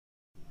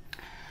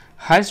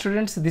Hi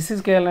students, this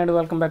is KL and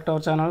welcome back to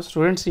our channel.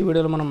 Students, ఈ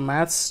వీడియోలో మనం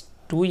maths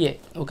 2A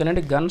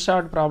ఓకేనండి gun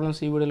shot problems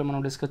ఈ వీడియోలో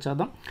మనం డిస్కస్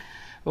చేద్దాం.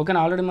 ఓకేనా,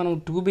 ఆల్రెడీ మనం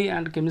 2B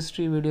అండ్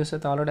కెమిస్ట్రీ వీడియోస్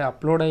అయితే ఆల్రెడీ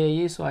అప్లోడ్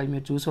అయ్యాయి. సో అవి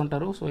మీరు చూసి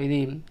ఉంటారు. సో ఇది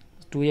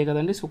 2A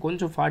కదండి. సో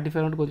కొంచెం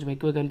 45 అంటే కొంచెం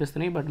ఎక్కువ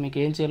కనిపిస్తున్నాయి, బట్ మీకు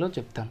ఏం చేయాలో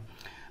చెప్తాను.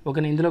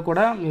 ఓకేనా, ఇందులో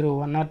కూడా మీరు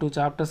 1 or 2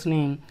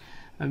 చాప్టర్స్ని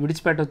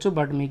విడిచిపెట్టవచ్చు,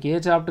 బట్ మీకు ఏ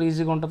చాప్టర్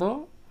ఈజీగా ఉంటుందో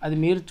అది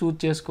మీరు చూజ్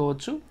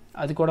చేసుకోవచ్చు.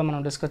 అది కూడా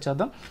మనం డిస్కస్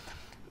చేద్దాం.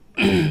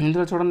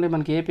 ఇందులో చూడండి,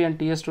 మనకి ఏపీ అండ్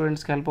టీఎస్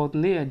స్టూడెంట్స్కి హెల్ప్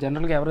అవుతుంది.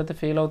 జనరల్గా ఎవరైతే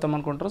ఫెయిల్ అవుతాం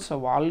అనుకుంటారో సో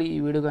వాళ్ళు ఈ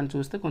వీడియో కానీ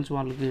చూస్తే కొంచెం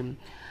వాళ్ళకి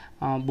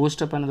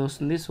బూస్టప్ అనేది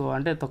వస్తుంది. సో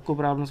అంటే తక్కువ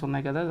ప్రాబ్లమ్స్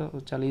ఉన్నాయి కదా,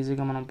 చాలా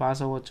ఈజీగా మనం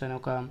పాస్ అవ్వచ్చు అని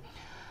ఒక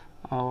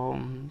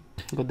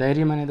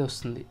ధైర్యం అనేది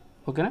వస్తుంది.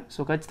 ఓకేనా, సో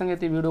ఖచ్చితంగా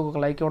అయితే ఈ వీడియోకి ఒక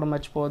లైక్ ఇవ్వడం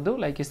మర్చిపోవద్దు.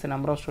 లైక్ ఇస్తే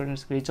నెంబర్ ఆఫ్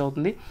స్టూడెంట్స్కి రీచ్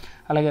అవుతుంది.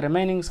 అలాగే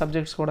రిమైనింగ్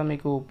సబ్జెక్ట్స్ కూడా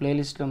మీకు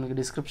ప్లేలిస్ట్లో మీకు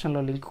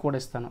డిస్క్రిప్షన్లో లింక్ కూడా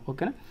ఇస్తాను.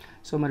 ఓకేనా,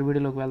 సో మరి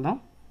వీడియోలోకి వెళ్దాం.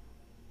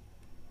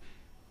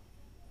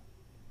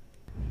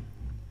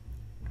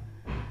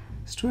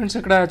 స్టూడెంట్స్,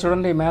 ఇక్కడ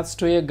చూడండి maths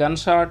 2A gun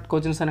shot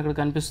coachings అని ఇక్కడ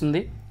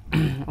కనిపిస్తుంది.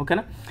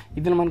 ఓకేనా,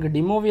 ఇందులో మనకి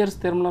డిమోవియర్స్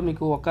థియరంలో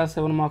మీకు ఒక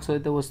 7 మార్క్స్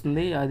అయితే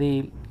వస్తుంది. అది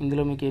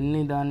ఇందులో మీకు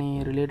దాని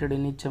రిలేటెడ్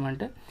ఎన్ని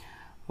ఇచ్చామంటే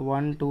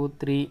 1 2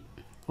 3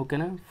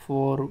 ఓకేనా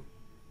 4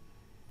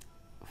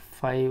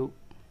 5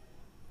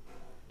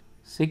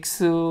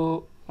 6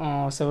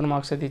 7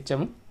 మార్క్స్ అయితే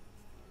ఇచ్చాము.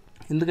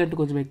 ఎందుకంటే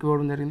కొంచెం ఎక్కువ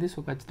ఇవ్వడం జరిగింది.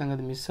 సో ఖచ్చితంగా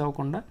అది మిస్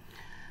అవ్వకుండా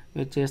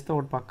మీరు చేస్తే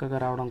ఒకటి పక్కగా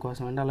రావడం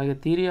కోసం అండి. అలాగే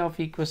థియరీ ఆఫ్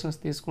ఈక్వేషన్స్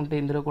తీసుకుంటే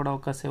ఇందులో కూడా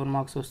ఒక 7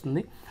 మార్క్స్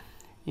వస్తుంది.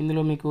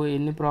 ఇందులో మీకు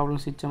ఎన్ని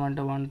ప్రాబ్లమ్స్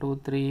ఇచ్చామంటే 1 2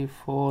 3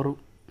 4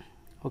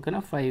 ఓకేనా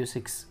 5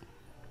 6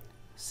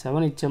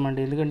 7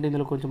 ఇచ్చామండి. ఎందుకంటే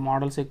ఇందులో కొంచెం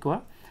మోడల్స్ ఎక్కువ.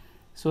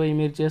 సో ఇవి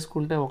మీరు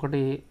చేసుకుంటే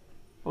ఒకటి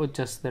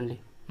వచ్చేస్తుందండి,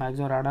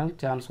 మ్యాక్సిమం రావడానికి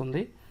ఛాన్స్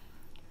ఉంది.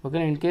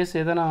 ఓకేనా, ఇన్ కేస్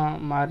ఏదైనా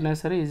మారినా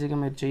సరే ఈజీగా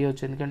మీరు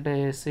చేయొచ్చు, ఎందుకంటే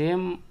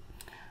సేమ్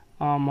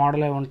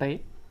మోడలే ఉంటాయి,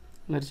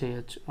 మీరు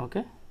చేయొచ్చు.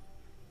 ఓకే,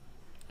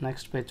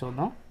 నెక్స్ట్ పేజ్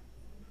చూద్దాం.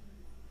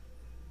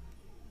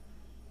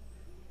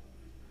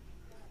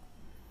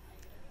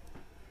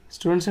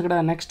 స్టూడెంట్స్, ఇక్కడ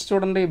నెక్స్ట్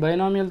చూడండి,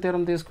 బైనామియల్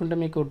థియరం తీసుకుంటే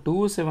మీకు 2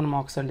 7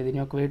 మార్క్స్ అండి. దీని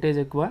యొక్క వెయిటేజ్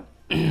ఎక్కువ.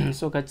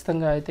 సో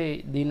ఖచ్చితంగా అయితే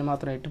దీన్ని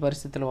మాత్రం ఎట్టి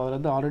పరిస్థితుల్లో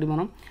వదలద్దు. ఆల్రెడీ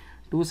మనం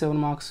 2 7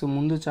 మార్క్స్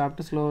ముందు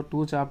టూ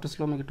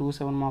చాప్టర్స్లో మీకు 2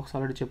 7 మార్క్స్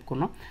ఆల్రెడీ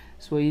చెప్పుకున్నాం.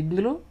 సో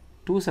ఇందులో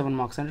 2 7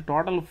 మార్క్స్ అంటే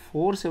టోటల్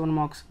 4 7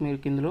 మార్క్స్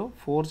మీకు ఇందులో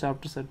 4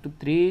 చాప్టర్స్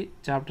 3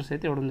 చాప్టర్స్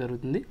అయితే ఇవ్వడం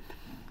జరుగుతుంది.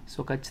 సో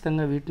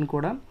ఖచ్చితంగా వీటిని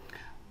కూడా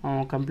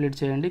కంప్లీట్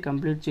చేయండి.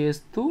 కంప్లీట్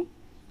చేస్తూ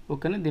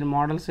ఓకేనా, దీని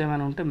మోడల్స్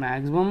ఏమైనా ఉంటే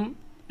మ్యాక్సిమం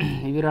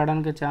ఇవి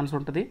రావడానికి ఛాన్స్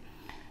ఉంటుంది.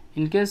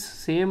 ఇన్ కేస్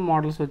సేమ్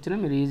మోడల్స్ వచ్చినా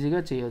మీరు ఈజీగా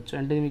చేయొచ్చు.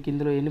 అంటే మీకు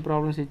ఇందులో ఎన్ని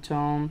ప్రాబ్లమ్స్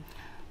ఇచ్చాం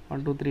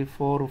 1 2 3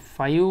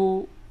 4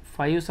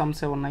 5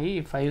 సమ్సే ఉన్నాయి.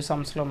 ఈ 5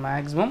 సమ్స్లో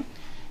మ్యాక్సిమం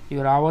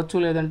ఇవి రావచ్చు,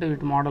 లేదంటే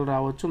వీటి మోడల్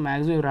రావచ్చు.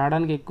 మ్యాక్సిమం ఇవి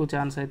రావడానికి ఎక్కువ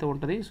ఛాన్స్ అయితే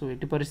ఉంటుంది. సో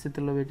ఎట్టి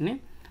పరిస్థితుల్లో వీటిని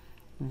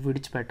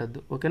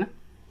విడిచిపెట్టద్దు. ఓకేనా,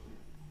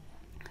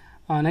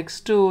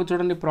 నెక్స్ట్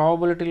చూడండి,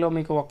 ప్రాబబిలిటీలో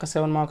మీకు ఒక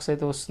 7 మార్క్స్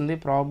అయితే వస్తుంది.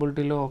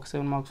 ప్రాబబిలిటీలో ఒక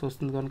 7 మార్క్స్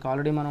వస్తుంది కనుక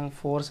ఆల్రెడీ మనం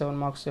 4 7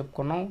 మార్క్స్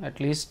చెప్పుకున్నాం.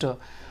 అట్లీస్ట్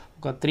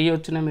ఒక 3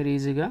 వచ్చినా మీరు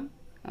ఈజీగా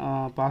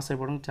పాస్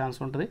అయిపోవడానికి ఛాన్స్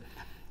ఉంటుంది.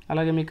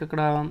 అలాగే మీకు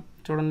ఇక్కడ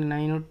చూడండి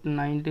 9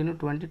 19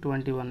 20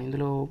 21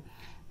 ఇందులో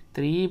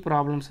 3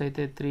 ప్రాబ్లమ్స్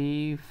అయితే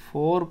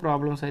 4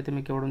 ప్రాబ్లమ్స్ అయితే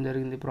మీకు ఇవ్వడం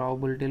జరిగింది.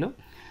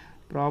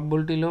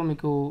 ప్రాబబిలిటీలో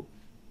మీకు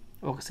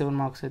ఒక 7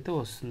 మార్క్స్ అయితే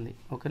వస్తుంది.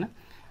 ఓకేనా,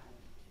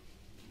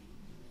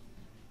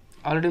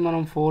 ఆల్రెడీ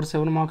మనం 4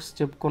 7 మార్క్స్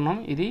చెప్పుకున్నాం.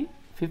 ఇది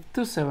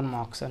 5th 7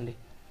 మార్క్స్ అండి.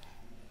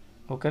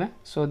 ఓకేనా,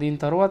 సో దీని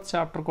తర్వాత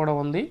చాప్టర్ కూడా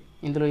ఉంది.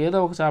 ఇందులో ఏదో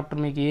ఒక చాప్టర్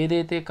మీకు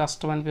ఏదైతే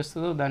కష్టం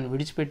అనిపిస్తుందో దాన్ని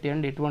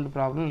విడిచిపెట్టేయండి, ఎటువంటి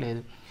ప్రాబ్లం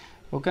లేదు.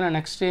 ఓకేనా,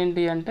 నెక్స్ట్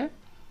ఏంటి అంటే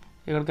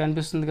ఇక్కడ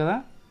కనిపిస్తుంది కదా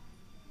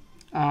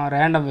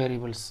ర్యాండమ్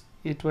వేరియబుల్స్.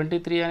 ఈ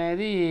 23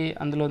 అనేది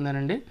అందులో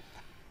ఉందేనండి.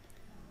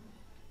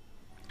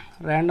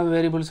 ర్యాండమ్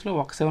వేరియబుల్స్లో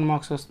ఒక 7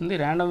 మార్క్స్ వస్తుంది.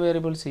 ర్యాండమ్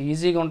వేరియబుల్స్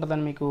ఈజీగా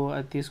ఉంటుందని మీకు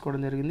అది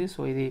తీసుకోవడం జరిగింది.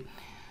 సో ఇది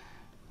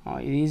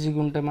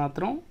ఈజీగా ఉంటే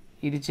మాత్రం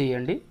ఇది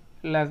చేయండి,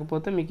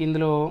 లేకపోతే మీకు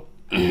ఇందులో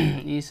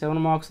ఈ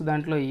 7 మార్క్స్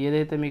దాంట్లో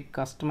ఏదైతే మీకు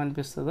కష్టం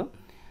అనిపిస్తుందో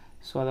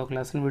సో అదొక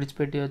లెసన్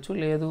విడిచిపెట్టవచ్చు.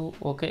 లేదు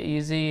ఓకే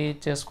ఈజీ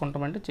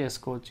చేసుకుంటామంటే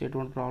చేసుకోవచ్చు,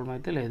 ఎటువంటి ప్రాబ్లం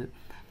అయితే లేదు.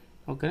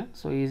 ఓకే,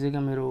 సో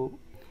ఈజీగా మీరు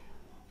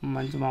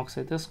మంచి మార్క్స్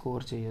అయితే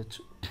స్కోర్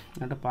చేయొచ్చు.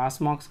 అంటే పాస్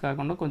మార్క్స్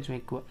కాకుండా కొంచెం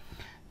ఎక్కువ.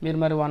 మీరు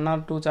మరి 1 or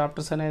 2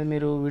 చాప్టర్స్ అనేది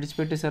మీరు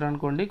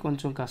విడిచిపెట్టేశారనుకోండి,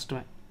 కొంచెం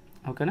కష్టమే.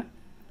 ఓకేనా,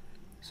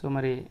 సో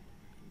మరి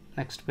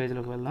నెక్స్ట్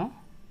పేజ్లోకి వెళ్దాం.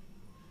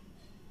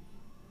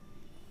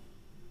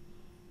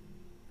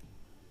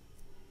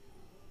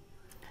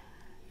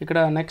 ఇక్కడ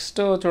నెక్స్ట్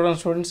చూడండి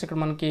స్టూడెంట్స్, ఇక్కడ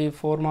మనకి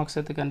 4 మార్క్స్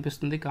అయితే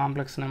కనిపిస్తుంది,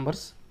 కాంప్లెక్స్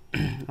నెంబర్స్.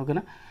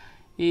 ఓకేనా,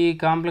 ఈ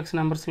కాంప్లెక్స్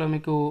నెంబర్స్లో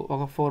మీకు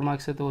ఒక 4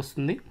 మార్క్స్ అయితే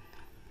వస్తుంది.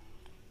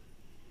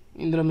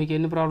 ఇందులో మీకు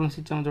ఎన్ని ప్రాబ్లమ్స్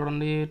ఇచ్చామో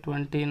చూడండి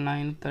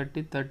 29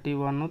 30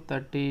 31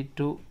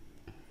 32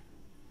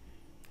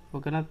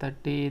 ఓకేనా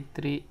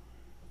 33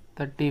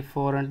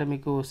 34 అంటే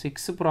మీకు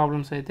 6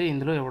 ప్రాబ్లమ్స్ అయితే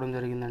ఇందులో ఇవ్వడం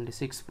జరిగిందండి.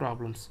 6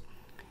 ప్రాబ్లమ్స్.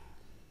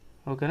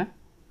 ఓకేనా,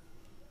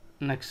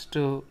 నెక్స్ట్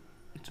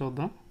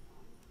చూద్దాం.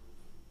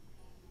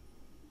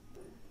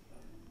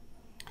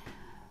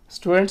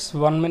 స్టూడెంట్స్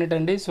 1 minute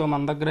అండి. సో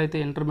మన దగ్గర అయితే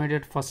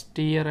intermediate first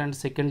year and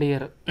second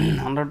year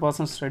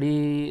 100% study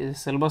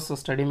syllabus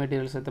study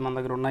materials అయితే మన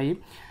దగ్గర ఉన్నాయి.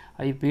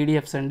 అవి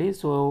పీడిఎఫ్స్ అండి.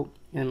 సో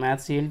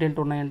మ్యాథ్స్ ఏంటంటే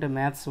ఉన్నాయంటే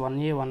maths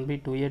 1A 1B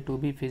 2A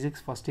 2B,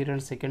 physics first year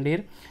and second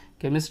year,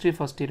 chemistry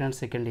first year and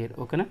second year.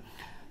 ఓకేనా.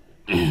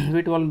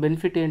 వీటి వల్ల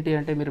బెనిఫిట్ ఏంటి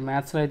అంటే మీరు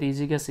మ్యాథ్స్లో అయితే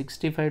ఈజీగా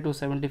 65 to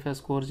 75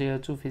 స్కోర్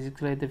చేయొచ్చు,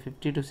 ఫిజిక్స్లో అయితే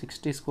 50 to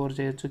 60 స్కోర్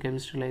చేయొచ్చు,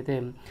 కెమిస్ట్రీలో అయితే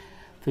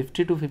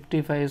 50 to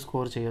 55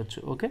 స్కోర్ చేయొచ్చు.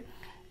 ఓకే,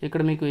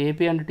 ఇక్కడ మీకు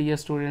ఏపీ అండ్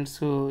టీఎస్ స్టూడెంట్స్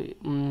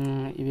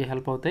ఇవి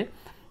హెల్ప్ అవుతాయి.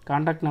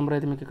 కాంటాక్ట్ నెంబర్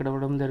అయితే మీకు ఇక్కడ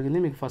ఇవ్వడం జరిగింది.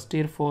 మీకు ఫస్ట్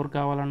ఇయర్ 4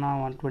 కావాలన్నా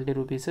 120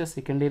 రూపీస్,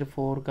 సెకండ్ ఇయర్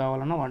 4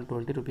 కావాలన్నా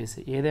 120 రూపీస్,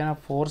 ఏదైనా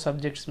 4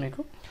 సబ్జెక్ట్స్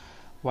మీకు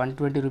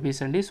 120 రూపీస్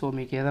అండి. సో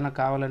మీకు ఏదైనా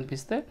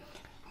కావాలనిపిస్తే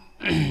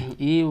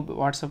ఈ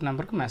వాట్సాప్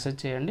నెంబర్కి మెసేజ్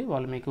చేయండి,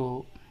 వాళ్ళు మీకు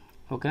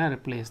ఓకేనా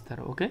రిప్లై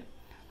ఇస్తారు. ఓకే,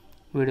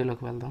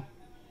 వీడియోలోకి వెళ్దాం.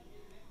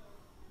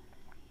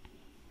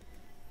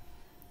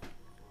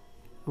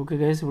 ఓకే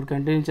గైస్, ఇప్పుడు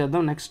కంటిన్యూ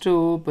చేద్దాం. నెక్స్ట్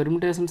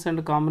పెర్మిటేషన్స్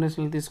అండ్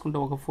కాంబినేషన్లు తీసుకుంటే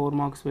ఒక 4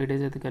 మార్క్స్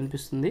వెయిటేజ్ అయితే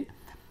కనిపిస్తుంది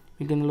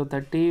మీకు. ఇందులో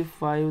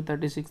 35,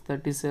 36,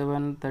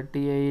 37,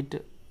 38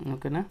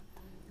 ఓకేనా.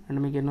 అండ్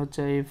మీకు ఎన్ని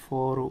వచ్చాయి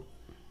 4,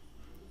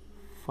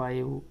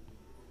 5,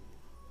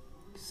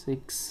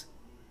 6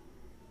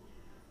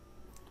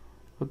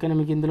 ఓకేనా.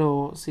 మీకు ఇందులో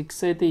 6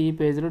 అయితే ఈ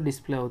పేజ్లో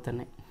డిస్ప్లే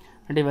అవుతున్నాయి.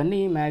 అంటే ఇవన్నీ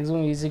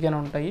మ్యాక్సిమం ఈజీగానే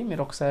ఉంటాయి,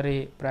 మీరు ఒకసారి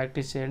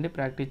ప్రాక్టీస్ చేయండి.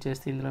 ప్రాక్టీస్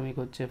చేస్తే ఇందులో మీకు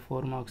వచ్చే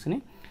 4 మార్క్స్ని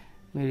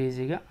మీరు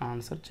ఈజీగా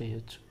ఆన్సర్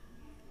చేయొచ్చు.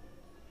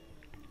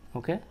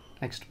 ఓకే,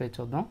 నెక్స్ట్ పేజ్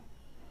చూద్దాం.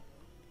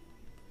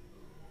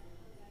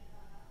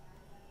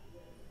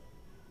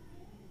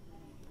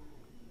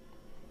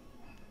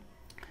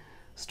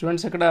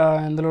 స్టూడెంట్స్ ఇక్కడ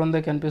ఎందులో ఉందో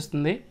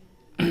కనిపిస్తుంది.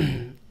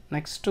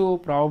 నెక్స్ట్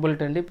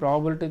ప్రాబబిలిటీ అండి.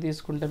 ప్రాబబిలిటీ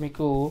తీసుకుంటే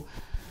మీకు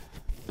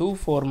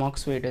 2-4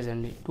 మార్క్స్ వెయిటేజ్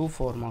అండి,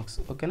 2-4 మార్క్స్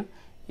ఓకేనా.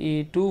 ఈ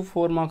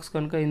 2-4 మార్క్స్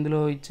కనుక ఇందులో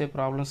ఇచ్చే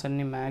ప్రాబ్లమ్స్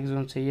అన్నీ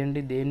మ్యాక్సిమం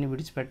చేయండి, దేన్ని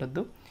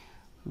విడిచిపెట్టద్దు.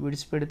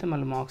 విడిచిపెడితే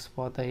మళ్ళీ మార్క్స్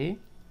పోతాయి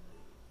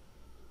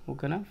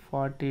ఓకేనా.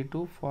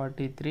 42,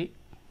 43,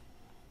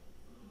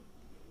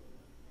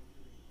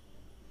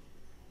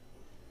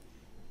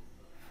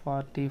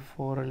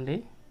 44 అండి,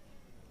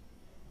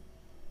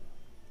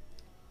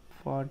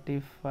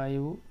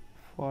 45,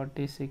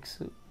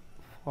 46,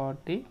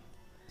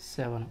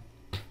 47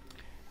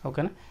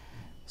 ఓకేనా.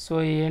 సో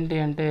ఏంటి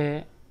అంటే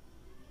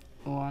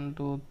 1,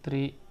 2,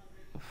 3,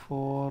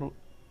 4,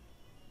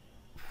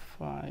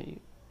 5,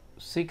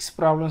 6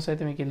 ప్రాబ్లమ్స్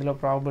అయితే మీకు ఇందులో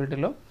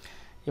ప్రాబబిలిటీలో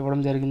ఇవ్వడం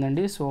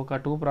జరిగిందండి. సో ఒక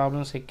 2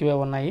 ప్రాబ్లమ్స్ ఎక్కువే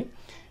ఉన్నాయి.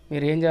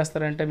 మీరు ఏం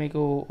చేస్తారంటే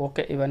మీకు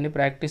ఓకే ఇవన్నీ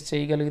ప్రాక్టీస్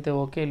చేయగలిగితే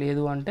ఓకే,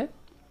 లేదు అంటే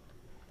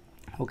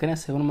ఓకేనా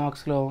 7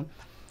 మార్క్స్లో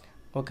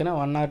ఓకేనా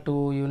 1 or 2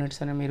 యూనిట్స్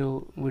అని మీరు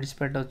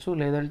విడిచిపెట్టవచ్చు.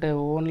 లేదంటే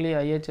ఓన్లీ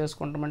ఐఏ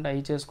చేసుకుంటామంటే ఐ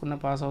చేసుకున్న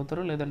పాస్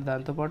అవుతారు. లేదంటే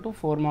దాంతోపాటు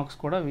 4 మార్క్స్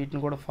కూడా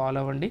వీటిని కూడా ఫాలో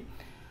అవ్వండి.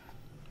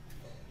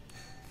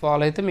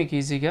 ఫాలో అయితే మీకు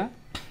ఈజీగా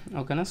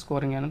ఓకేనా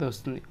స్కోరింగ్ అనేది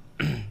వస్తుంది.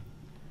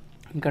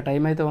 ఇంకా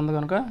టైం అయితే ఉంది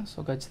కనుక సో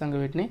ఖచ్చితంగా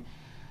వీటిని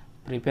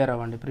ప్రిపేర్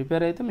అవ్వండి.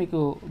 ప్రిపేర్ అయితే మీకు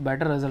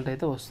బెటర్ రిజల్ట్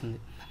అయితే వస్తుంది.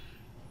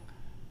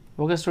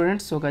 ఓకే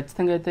స్టూడెంట్స్, సో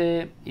ఖచ్చితంగా అయితే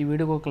ఈ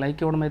వీడియోకి ఒక లైక్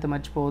ఇవ్వడం అయితే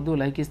మర్చిపోవద్దు.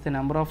 లైక్ ఇస్తే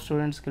నెంబర్ ఆఫ్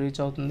స్టూడెంట్స్కి రీచ్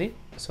అవుతుంది.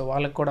 సో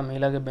వాళ్ళకి కూడా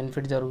మీలాగే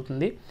బెనిఫిట్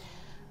జరుగుతుంది.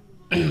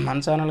 మన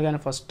ఛానల్ కానీ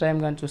ఫస్ట్ టైం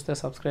కానీ చూస్తే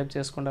సబ్స్క్రైబ్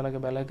చేసుకోండి,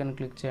 అలాగే బెల్ ఐకాన్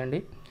క్లిక్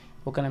చేయండి.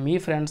 ఓకేనా, మీ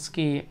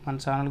ఫ్రెండ్స్కి మన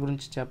ఛానల్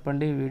గురించి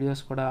చెప్పండి,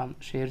 వీడియోస్ కూడా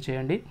షేర్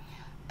చేయండి.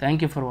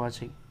 Thank you for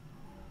watching.